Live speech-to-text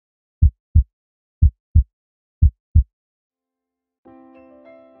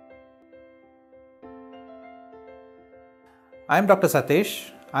I am Dr.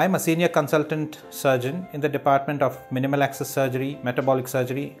 Sathish. I am a senior consultant surgeon in the Department of Minimal Access Surgery, Metabolic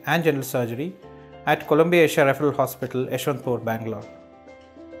Surgery and General Surgery at Columbia Asia Referral Hospital, Yeshwanthpur, Bangalore.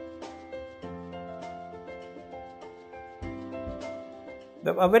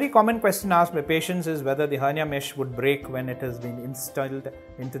 A very common question asked by patients is whether the hernia mesh would break when it has been installed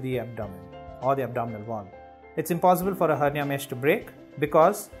into the abdomen or the abdominal wall. It's impossible for a hernia mesh to break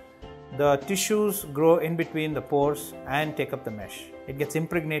because the tissues grow in between the pores and take up the mesh. It gets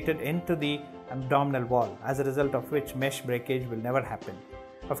impregnated into the abdominal wall, as a result of which mesh breakage will never happen.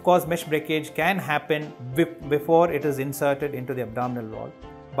 Of course, mesh breakage can happen before it is inserted into the abdominal wall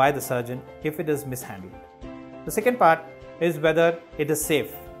by the surgeon if it is mishandled. The second part is whether it is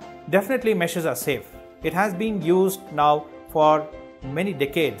safe. Definitely meshes are safe. It has been used now for many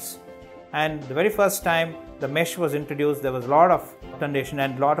decades, and the very first time the mesh was introduced, there was a lot of contestation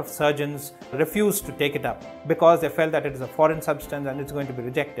and a lot of surgeons refused to take it up because they felt that it is a foreign substance and it's going to be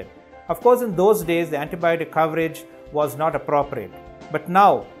rejected. Of course, in those days the antibiotic coverage was not appropriate, but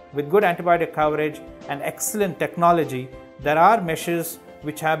now with good antibiotic coverage and excellent technology, there are meshes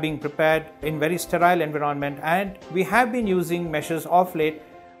which have been prepared in very sterile environment, and we have been using meshes of late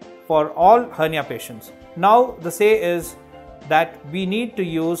for all hernia patients. Now the say is that we need to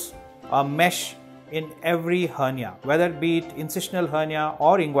use a mesh in every hernia, whether it be it incisional hernia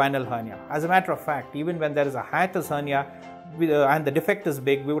or inguinal hernia. As a matter of fact, even when there is a hiatus hernia and the defect is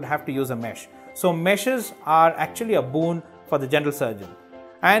big, we would have to use a mesh. So meshes are actually a boon for the general surgeon.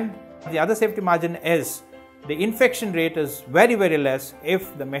 And the other safety margin is the infection rate is very, very less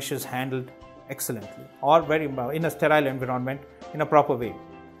if the mesh is handled excellently or in a sterile environment in a proper way.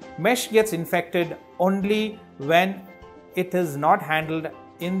 Mesh gets infected only when it is not handled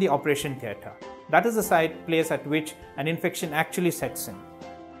in the operation theatre. That is the place at which an infection actually sets in.